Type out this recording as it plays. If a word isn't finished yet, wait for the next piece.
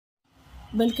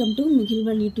Welcome to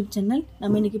Mihilval YouTube channel.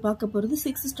 நம்ம இன்னைக்கு பார்க்க போறது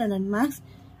 6th standard maths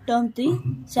term 3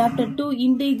 chapter 2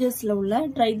 integers ல உள்ள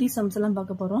try these sums எல்லாம்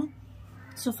பார்க்க போறோம்.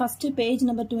 So first page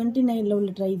number 29 ல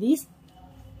உள்ள try these.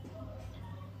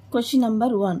 Question number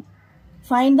 1.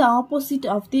 Find the opposite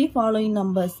of the following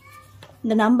numbers.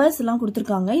 இந்த numbers எல்லாம்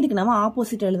கொடுத்திருக்காங்க. இதுக்கு நாம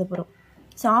opposite எழுத போறோம்.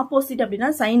 So opposite அப்படினா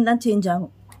sign தான் change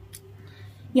ஆகும்.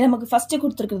 இங்க நமக்கு first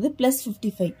கொடுத்திருக்கிறது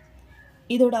 +55.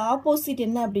 இதோட opposite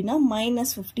என்ன அப்படினா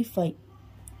 -55.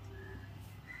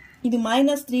 இது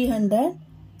 -300.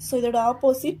 So இதோட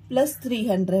opposite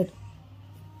 +300.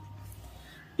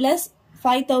 Plus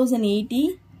 5080.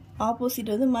 Opposite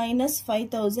வந்து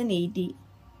 -5080.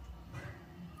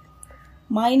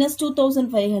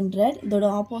 -2500. இதோட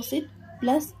opposite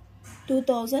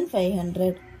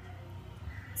 +2500.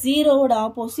 0 ஓட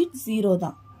opposite 0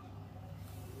 தான்.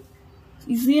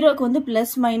 0க்கு வந்து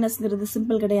பிளஸ் மைனஸ்ங்கிறது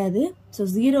சிம்பிள் கிடையாது. ஸோ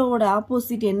 0வோட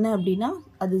ஆப்போசிட் என்ன அப்படின்னா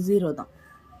அது 0 தான்.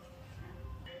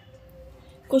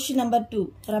 Question number 2.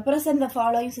 Represent the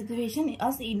following situation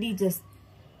as integers.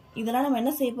 இதெல்லாம் நம்ம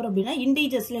என்ன செய்ய போறோம் அப்படின்னா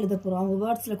இன்டீஜர்ஸ்ல எழுத போறோம். அவங்க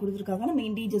வேர்ட்ஸ்ல கொடுத்துருக்காங்க, நம்ம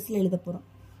இன்டீஜர்ஸ்ல எழுத போறோம்.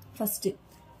 First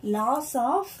loss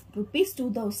of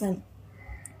 ₹2000.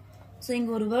 ஸோ இங்க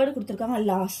ஒரு வேர்டு கொடுத்துருக்காங்க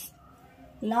லாஸ்.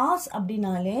 லாஸ்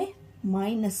அப்படின்னாலே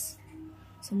மைனஸ்.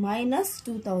 ஸோ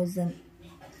 -2000.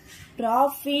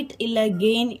 ப்ராஃபிட் இல்ல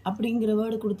கெயின் அப்படிங்கிற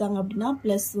வேர்டு கொடுத்தாங்க அப்படின்னா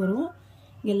பிளஸ் வரும்.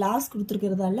 இங்க லாஸ்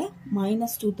கொடுத்துருக்கிறதால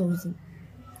 -2000.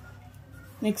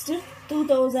 நெக்ஸ்ட்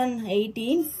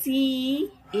 2018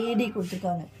 CEAD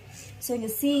கொடுத்துருக்காங்க. ஸோ இங்க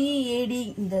CEAD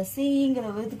இந்த சிங்கிற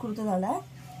வேர்டு கொடுத்ததால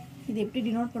இது எப்படி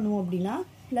டினோட் பண்ணுவோம் அப்படின்னா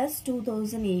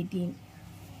 +2018.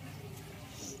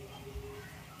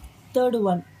 Third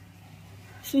one.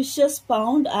 Fishes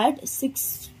found at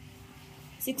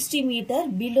 60 meter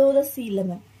below the sea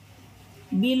level.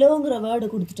 Belowங்கிற word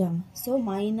கொடுத்துட்டாங்க. So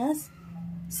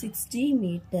 -60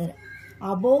 metre.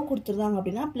 above கொடுத்துருந்தாங்க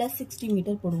அப்படின்னா +60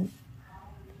 மீட்டர் போடுவோம்.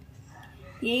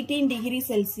 18 degree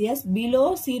Celsius below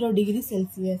 0 degree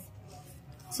Celsius.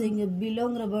 So இங்கே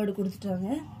பிலோங்கிற வேர்டு கொடுத்துட்டாங்க.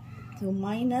 So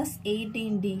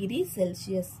 -18 degree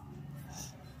Celsius.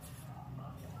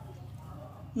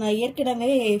 நான் ஏற்கனவே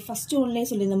ஃபர்ஸ்ட் ஒன்லேயே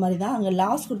சொல்லியிருந்த மாதிரி தான் அங்கே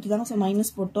லாஸ் கொடுத்துருந்தாங்க. ஸோ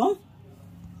மைனஸ் போட்டோம்.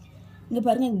 இங்கே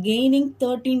பாருங்க கெய்னிங்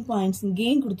 13 பாயிண்ட்ஸ்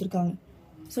கெயின் கொடுத்துருக்காங்க.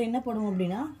 ஸோ என்ன போடுவோம்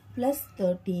அப்படின்னா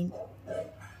 +13.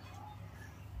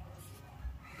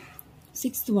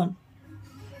 Sixth one.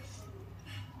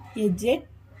 A jet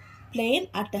plane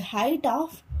at a height of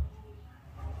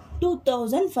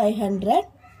 2500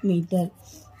 meter.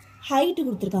 Height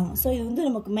கொடுத்துருக்காங்க. ஸோ இது வந்து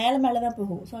நமக்கு மேலே தான்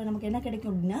போகும். ஸோ நமக்கு என்ன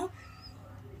கிடைக்கும் அப்படின்னா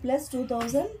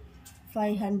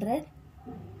 +2500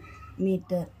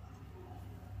 meter.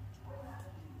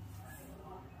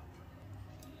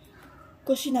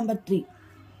 Question number 3.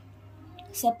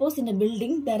 Suppose in a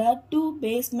building there are 2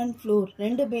 basement floor.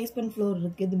 2 basement floor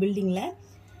இருக்கு இந்த பில்டிங்ல.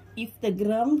 If the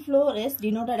ground floor is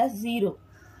denoted as 0.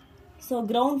 So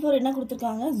ground floor என்ன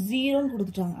கொடுத்திருக்காங்க 0 ன்னு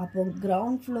கொடுத்துட்டாங்க. அப்போ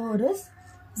ground floor is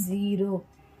 0.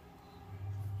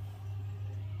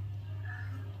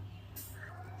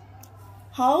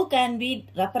 How can we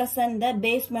represent the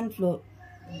basement floor?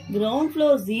 Ground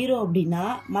floor 0 அப்படின்னா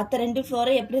மற்ற 2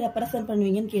 ஃப்ளோரை எப்படி ரெப்ரசன்ட்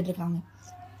பண்ணுவீங்கன்னு கேட்டிருக்காங்க.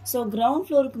 ஸோ கிரவுண்ட்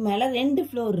ஃப்ளோருக்கு மேலே 2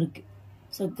 ஃப்ளோர் இருக்கு.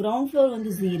 ஸோ கிரவுண்ட் ஃப்ளோர்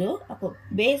வந்து 0. அப்போ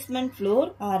பேஸ்மெண்ட் ஃப்ளோர்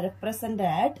ஆர்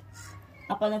ரெப்ரசன்டட்.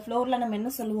 அப்போ அந்த ஃப்ளோரில் நம்ம என்ன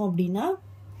சொல்லுவோம் அப்படின்னா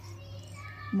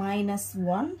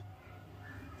 -1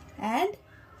 and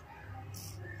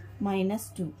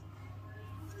 -2.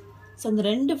 ஸோ இந்த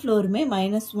 2 ஃப்ளோருமே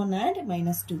 -1 and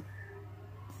 -2.